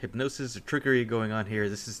vampire hypnosis or trickery going on here.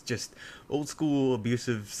 This is just old school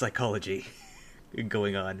abusive psychology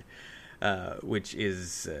going on, which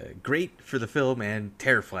is great for the film and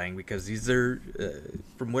terrifying because these are,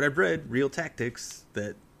 from what I've read, real tactics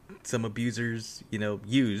that some abusers,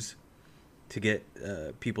 use to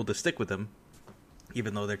get people to stick with them,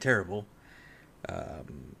 even though they're terrible.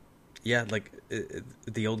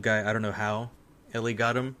 The old guy, I don't know how Ellie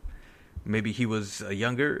got him. Maybe he was a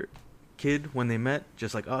younger kid when they met,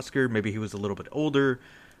 just like Oscar. Maybe he was a little bit older,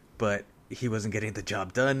 but he wasn't getting the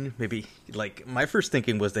job done. Maybe, my first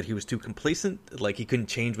thinking was that he was too complacent, like he couldn't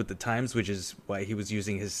change with the times, which is why he was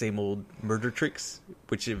using his same old murder tricks,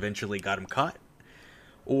 which eventually got him caught.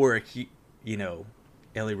 Or he,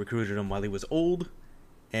 Ellie recruited him while he was old,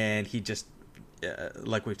 and he just,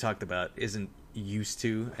 like we've talked about, isn't used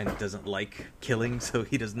to and doesn't like killing, so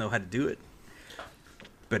he doesn't know how to do it.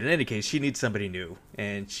 But in any case, she needs somebody new,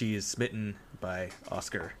 and she is smitten by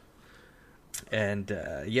Oscar. And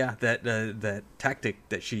that tactic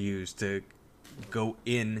that she used to go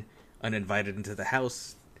in uninvited into the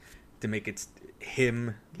house to make it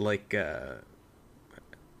him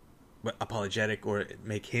apologetic or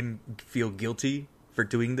make him feel guilty for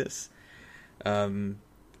doing this.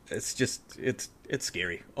 It's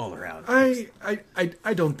scary all around.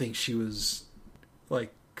 I don't think she was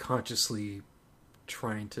consciously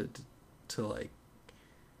trying to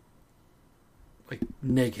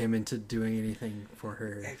nag him into doing anything for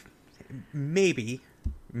her. Maybe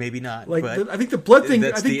not. I think the blood thing.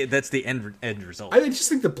 That's the end result. I just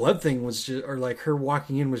think the blood thing was just, or her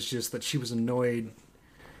walking in was just that she was annoyed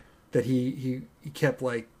that he kept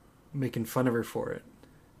making fun of her for it.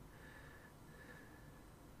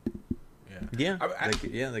 Yeah,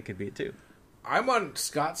 that could be it too. I'm on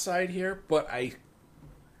Scott's side here, but I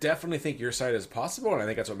definitely think your side is possible, and I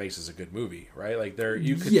think that's what makes this a good movie, right?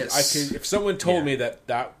 Yes. If someone told me that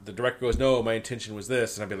the director goes, "No, my intention was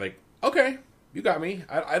this," and I'd be like, "Okay, you got me."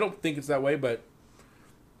 I don't think it's that way, but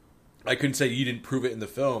I couldn't say you didn't prove it in the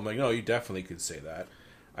film. No, you definitely could say that.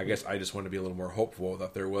 I guess I just want to be a little more hopeful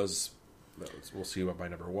that there was. We'll see about my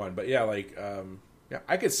number 1, but I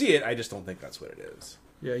could see it. I just don't think that's what it is.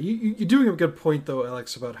 Yeah, you're doing a good point though,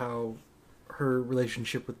 Alex, about how her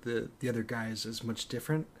relationship with the other guys is much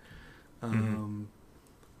different.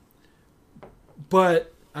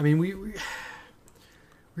 But I mean, we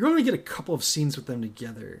only get a couple of scenes with them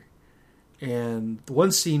together, and the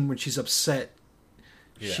one scene when she's upset,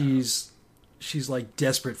 she's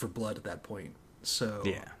desperate for blood at that point. So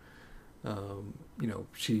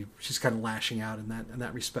she's kind of lashing out in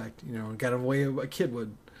that respect. Got away a kid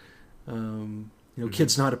would.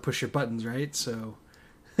 Kids know how to push your buttons, right? So.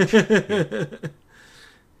 And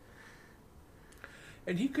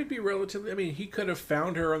he could be he could have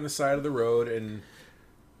found her on the side of the road and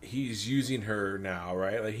he's using her now,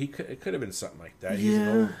 right? It could have been something like that. He's an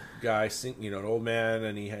old guy, an old man,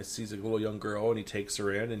 and sees a little young girl and he takes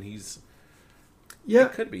her in and he's... Yeah.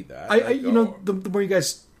 It could be that. The more you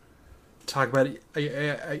guys talk about it,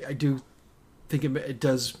 I do think it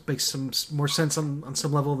does make some more sense on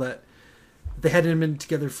some level that they hadn't been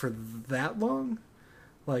together for that long.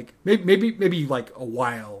 Maybe a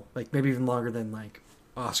while, maybe even longer than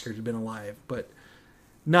Oscar had been alive, but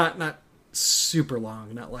not super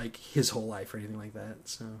long, not his whole life or anything like that.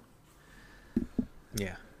 So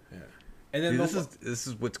yeah. And then this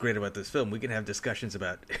is what's great about this film. We can have discussions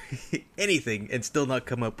about anything and still not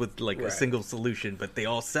come up with a single solution, but they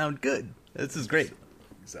all sound good. This is great.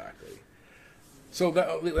 Exactly. So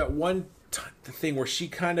that one thing where she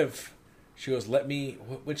goes,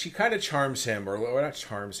 when she kind of charms him, or not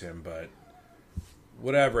charms him, but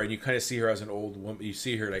whatever, and you kind of see her as an old woman, you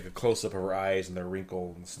see her a close-up of her eyes and they're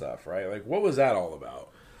wrinkled and stuff, right? What was that all about?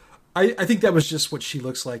 I think that was just what she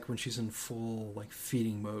looks like when she's in full,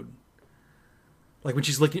 feeding mode. When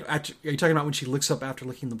she's licking... Are you talking about when she licks up after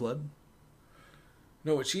licking the blood?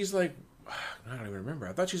 No, she's I don't even remember.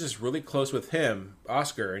 I thought she was just really close with him,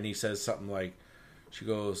 Oscar, and he says something she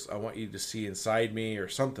goes, "I want you to see inside me," or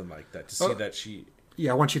something like that, to see that she...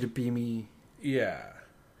 Yeah, I want you to be me. Yeah.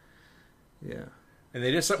 Yeah. And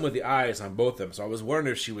they did something with the eyes on both of them, so I was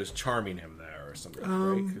wondering if she was charming him there or something.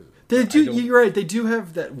 Right? You're right. They do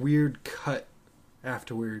have that weird cut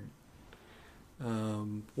afterward.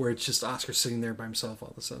 where it's just Oscar sitting there by himself all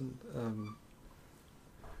of a sudden.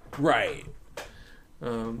 Right.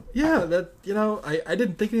 Yeah, that I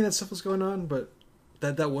didn't think any of that stuff was going on, but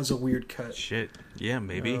that was a weird cut. Shit. Yeah,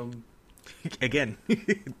 maybe. Again,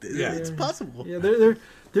 it's possible. Yeah, they're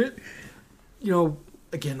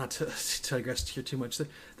again, not to digress here too much.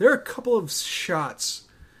 There are a couple of shots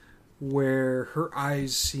where her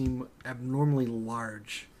eyes seem abnormally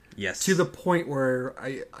large. Yes. To the point where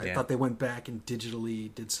I thought they went back and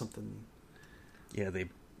digitally did something. Yeah, they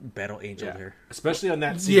battle angeled her. Especially on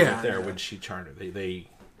that scene right there when she charmed her. They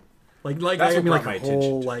like that's I mean what like brought my a whole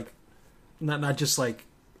attention. like not just like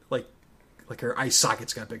her eye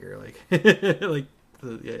sockets got bigger like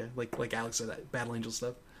like Alex said, that battle angel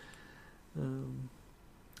stuff.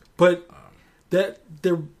 But that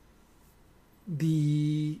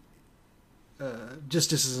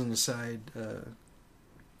just as an aside,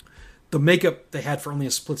 the makeup they had for only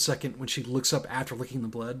a split second when she looks up after licking the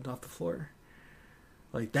blood off the floor,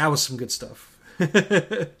 like that was some good stuff.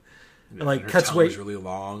 Like her cuts tongue away was really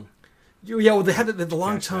long. Yeah, well, they had the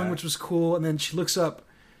long Catch tongue, that. which was cool, and then she looks up,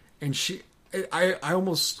 and I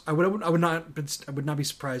would not be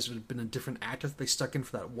surprised if it had been a different actor that they stuck in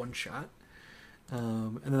for that one shot,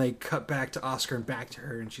 and then they cut back to Oscar and back to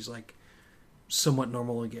her, and she's like somewhat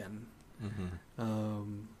normal again.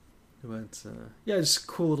 But yeah, just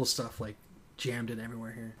cool little stuff like jammed in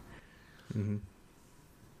everywhere here.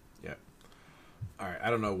 Yeah. All right.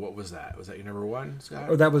 I don't know, what was that? Was that your number one, Scott?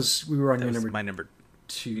 Oh, we were on That your was number my number.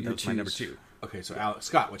 two. That was my number 2. Okay, so Alex,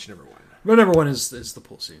 Scott, what's your number one? My number one is the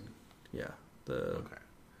pool scene. Yeah, Okay.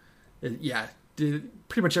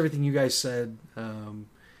 Pretty much everything you guys said.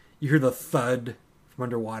 You hear the thud from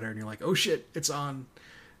underwater, and you're like, "Oh shit, it's on!"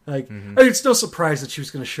 Like, I mean, it's no surprise that she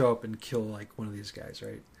was going to show up and kill like one of these guys,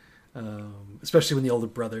 right? Especially when the older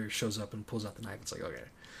brother shows up and pulls out the knife. It's like, okay.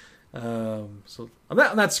 So on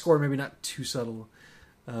that score, maybe not too subtle.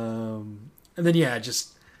 And then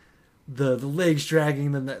just the legs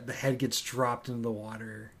dragging, then the head gets dropped into the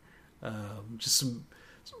water. Just some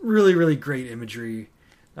really, really great imagery.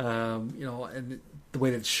 And the way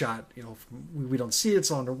that it's shot, we don't see it, it's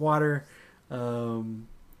all underwater.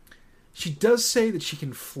 She does say that she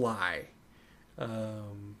can fly.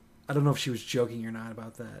 I don't know if she was joking or not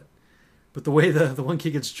about that, but the way the one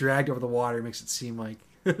kid gets dragged over the water makes it seem like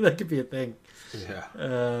that could be a thing. Yeah.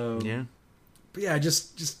 Yeah. But yeah,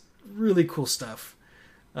 just really cool stuff.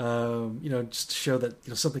 Just to show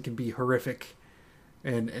that something can be horrific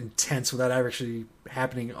and tense without actually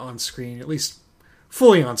happening on screen, at least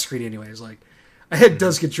fully on screen anyways. Like, a head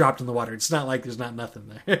does get dropped in the water. It's not like there's not nothing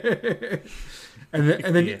there. and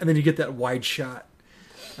then you get that wide shot.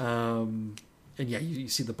 And yeah, you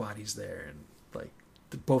see the bodies there, and like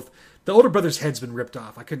both the older brother's head's been ripped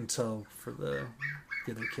off. I couldn't tell for the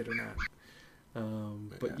other kid or not.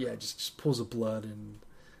 But yeah, just pools of blood, and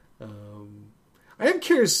I am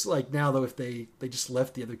curious, like, now though, if they just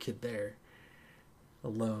left the other kid there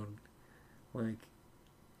alone. Like,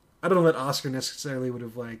 I don't know that Oscar necessarily would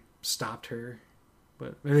have like stopped her,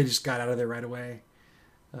 but maybe they just got out of there right away.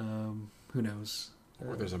 Who knows?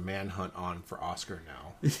 Or there's a manhunt on for Oscar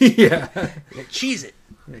now. Yeah, Cheese it.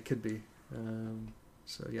 yeah, it could be.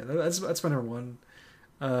 So yeah, that's my number one.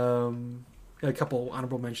 Got a couple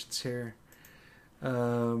honorable mentions here.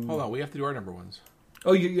 Hold on, we have to do our number ones.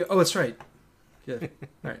 Oh, oh, that's right. Yeah.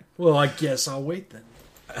 All right. Well, I guess I'll wait then.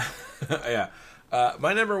 Yeah.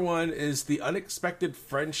 My number one is the unexpected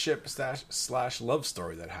friendship slash love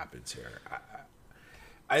story that happens here.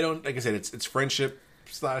 I don't, like I said, it's friendship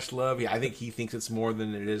slash love. Yeah, I think he thinks it's more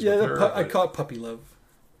than it is with her. I call it puppy love.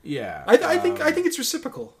 Yeah. I think it's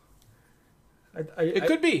reciprocal. It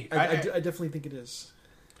could be. I definitely think it is.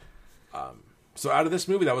 So out of this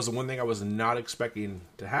movie, that was the one thing I was not expecting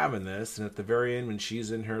to have in this. And at the very end, when she's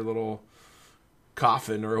in her little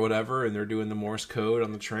coffin or whatever, and they're doing the Morse code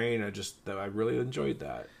on the train, I really enjoyed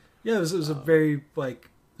that. Yeah, it was a very, like,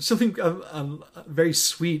 something very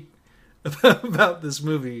sweet about this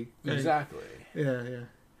movie. Exactly. Yeah.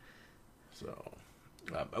 So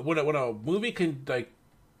when a movie can like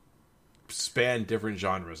span different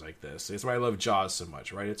genres like this, it's why I love Jaws so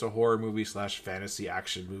much, right? It's a horror movie slash fantasy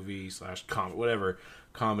action movie slash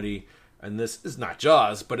comedy, and this is not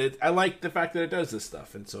Jaws, but I like the fact that it does this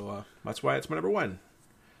stuff, and so that's why it's my number one.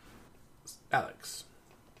 Alex.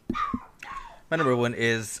 My number one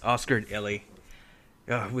is Oscar and Ellie.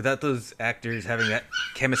 Without those actors having that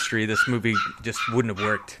chemistry, this movie just wouldn't have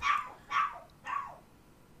worked.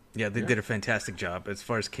 Yeah, they did a fantastic job. As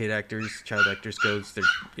far as kid actors, child actors goes, they're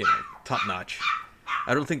top notch.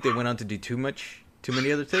 I don't think they went on to do too much too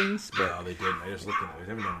many other things. But No, they didn't. I just looked at it. They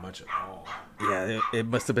haven't done much at all. yeah, it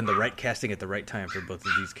must have been the right casting at the right time for both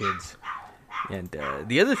of these kids. And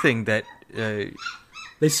the other thing that They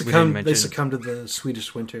succumb. mention- They succumb to the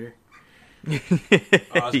Swedish winter. I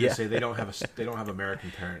was Yeah. gonna say they don't have American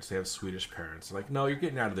parents. They have Swedish parents. Like, no, you're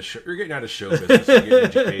getting out of the show. You're getting out of show business. You're getting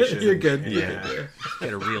education. You're good. And, yeah,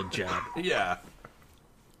 get a real job. yeah.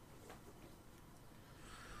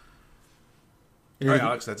 All right,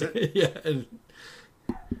 Alex, that's it. Yeah. And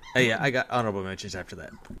Yeah, I got honorable mentions after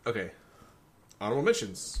that. Okay. Honorable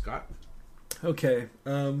mentions, Scott. okay.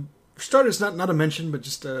 For starters, not a mention, but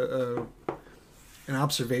just an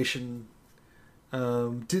observation.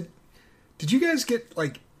 Did you guys get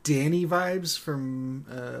like Danny vibes from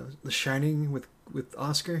The Shining with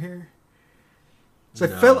Oscar here? So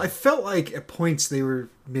No. I felt like at points they were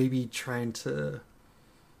maybe trying to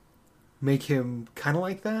make him kind of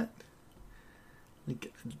like that.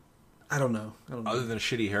 Like, I don't know. Other than a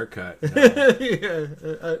shitty haircut. No. Yeah,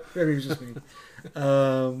 maybe it was just me.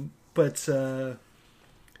 But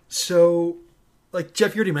so, like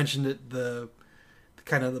Jeff, you already mentioned it. The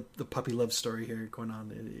kind of the puppy love story here going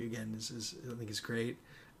on again is I think is great.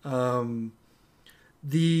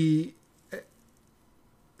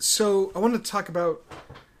 So I want to talk about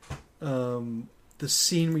the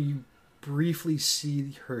scene where you briefly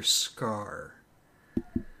see her scar.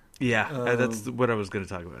 Yeah, that's what I was going to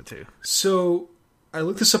talk about too. So I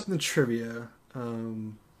looked this up in the trivia.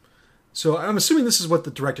 So I'm assuming this is what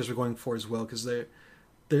the directors were going for as well, because there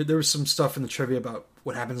was some stuff in the trivia about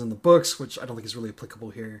what happens in the books, which I don't think is really applicable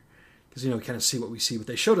here, because kind of see what we see. But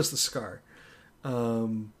they showed us the scar.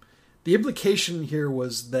 The implication here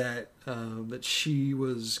was that that she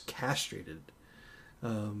was castrated.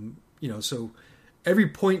 So every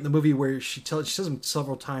point in the movie where she says them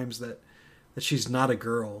several times that she's not a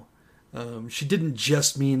girl. She didn't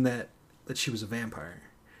just mean that she was a vampire.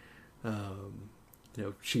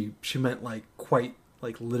 She meant like quite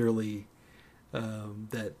like literally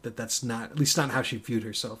that's not, at least not how she viewed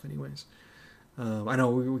herself anyways. I know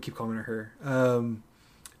we keep calling her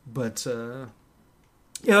but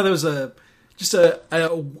there was just a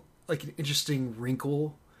like an interesting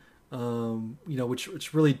wrinkle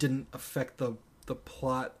which really didn't affect the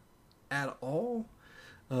plot at all,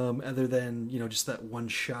 other than just that one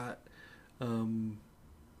shot.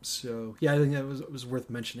 So yeah, I think that was worth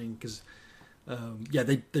mentioning, because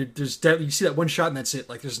there's definitely, you see that one shot and that's it.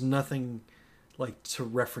 Like there's nothing like to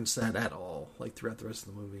reference that at all, like throughout the rest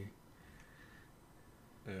of the movie.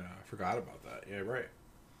 Yeah, I forgot about that. Yeah, right.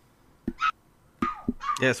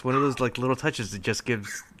 Yeah, it's one of those like little touches that just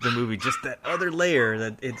gives the movie just that other layer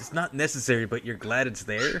that it's not necessary, but you're glad it's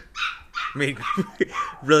there. I mean,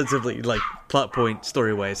 relatively like plot point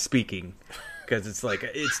story wise speaking, because it's like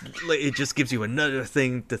it just gives you another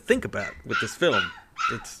thing to think about with this film.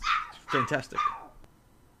 It's fantastic.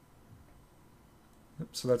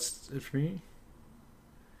 So that's it for me.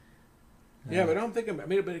 Yeah, but I don't think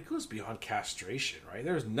but it goes beyond castration, right?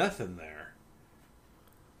 There's nothing there.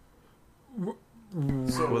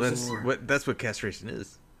 So Well, that's what castration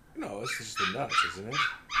is. No, it's just the nuts, isn't it?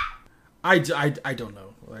 I don't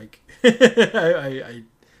know. Like I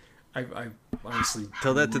honestly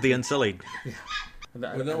Tell that to the Unsullied.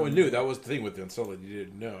 Well, no one knew. That was the thing with the Unsullied. You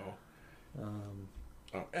didn't know.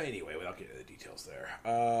 Anyway, without getting into the details there.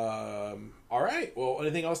 All right. Well,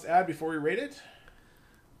 anything else to add before we rate it?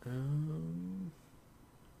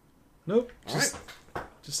 Nope. All right.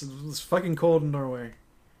 Just it was fucking cold in Norway,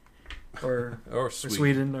 or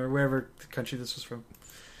Sweden, or wherever the country this was from.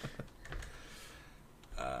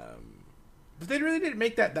 But they really didn't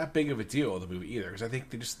make that big of a deal of the movie either, because I think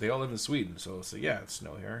they all live in Sweden, so yeah, it's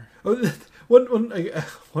snow here. Oh,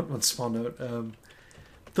 one small note.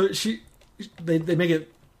 So they make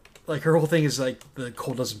it like her whole thing is like the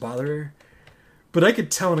cold doesn't bother her, but I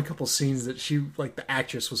could tell in a couple scenes that she, like, the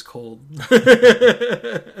actress was cold.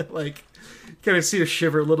 Like, kind of see her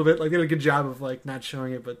shiver a little bit. Like they did a good job of like not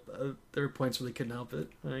showing it, but there were points where they couldn't help it.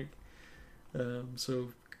 Like, so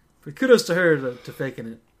but kudos to her to faking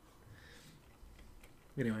it.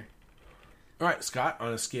 Anyway. All right, Scott,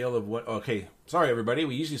 on a scale of one... Okay, sorry, everybody.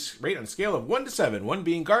 We usually rate on a scale of 1 to 7. 1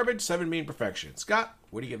 being garbage, 7 being perfection. Scott,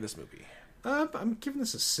 what do you give this movie? I'm giving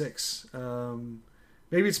this a 6.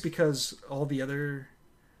 Maybe it's because all the other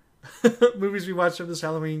movies we watched over this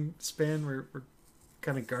Halloween span were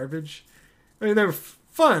kind of garbage. I mean, they were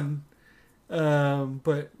fun,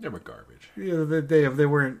 but... They were garbage. They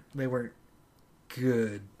weren't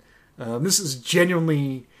good. This is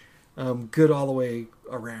genuinely good all the way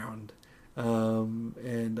around.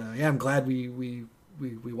 I'm glad we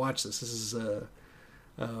watched this. This is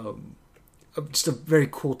just a very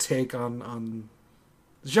cool take on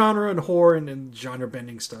genre and horror and genre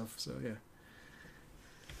bending stuff. So yeah.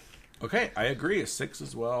 Okay, I agree. A 6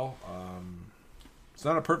 as well. It's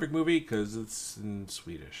not a perfect movie because it's in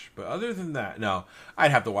Swedish, but other than that, no, I'd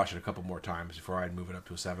have to watch it a couple more times before I'd move it up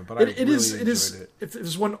to a 7. But It is. If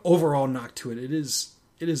there's one overall knock to it, it is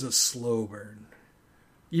a slow burn.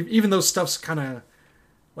 Even though stuff's kind of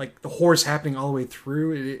like the horror's happening all the way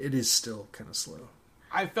through, it is still kind of slow.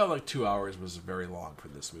 I felt like 2 hours was very long for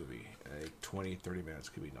this movie. Like 20, 30 minutes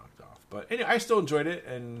could be knocked off. But anyway, I still enjoyed it,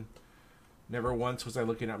 and never once was I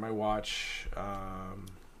looking at my watch.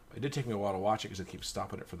 It did take me a while to watch it because I keep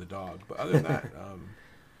stopping it for the dog. But other than that,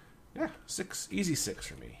 yeah, 6, easy 6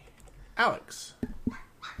 for me. Alex.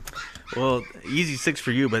 Well, easy 6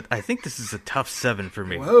 for you, but I think this is a tough 7 for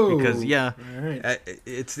me. Whoa. Because All right.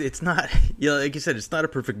 it's not, like you said, it's not a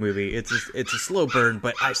perfect movie. It's a slow burn,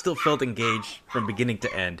 but I still felt engaged from beginning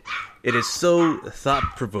to end. It is so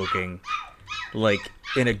thought provoking, like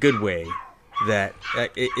in a good way, that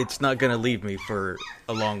it's not going to leave me for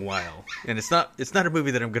a long while. And it's not a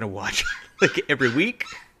movie that I'm going to watch like every week,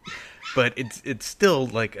 but it's still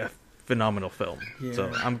like a phenomenal film. Yeah.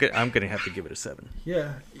 So I'm gonna have to give it a 7.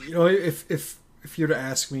 Yeah, if you were to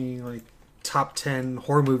ask me like top 10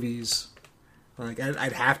 horror movies, like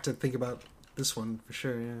I'd have to think about this one for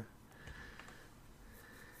sure. Yeah.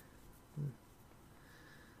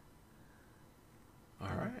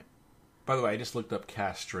 All right. By the way, I just looked up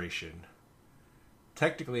castration.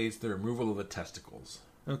 Technically, it's the removal of the testicles.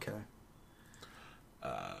 Okay.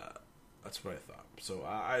 That's what I thought.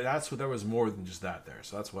 So there was more than just that there.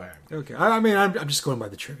 So that's why I'm. Okay. I mean, I'm just going by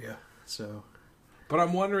the trivia. So. But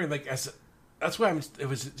I'm wondering, like, that's why it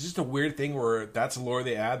was just a weird thing where that's the lore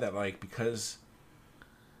they add that, like, because,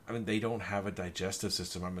 I mean, they don't have a digestive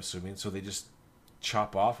system, I'm assuming, so they just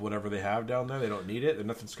chop off whatever they have down there. They don't need it. And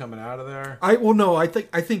nothing's coming out of there. I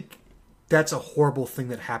think that's a horrible thing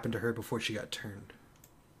that happened to her before she got turned.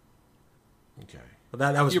 Okay.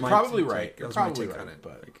 Well, that was You're my probably take. right. That You're was my probably take right, on it.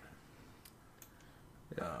 but Like,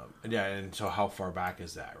 yeah, and so how far back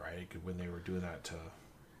is that, right? When they were doing that to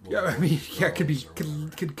yeah, I mean, yeah, it girls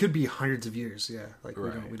or could be hundreds of years. Yeah, like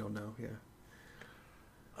Right. we don't know. Yeah.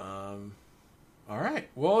 All right.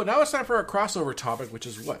 Well, now it's time for our crossover topic, which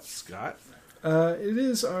is what, Scott? It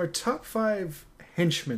is our top 5 henchmen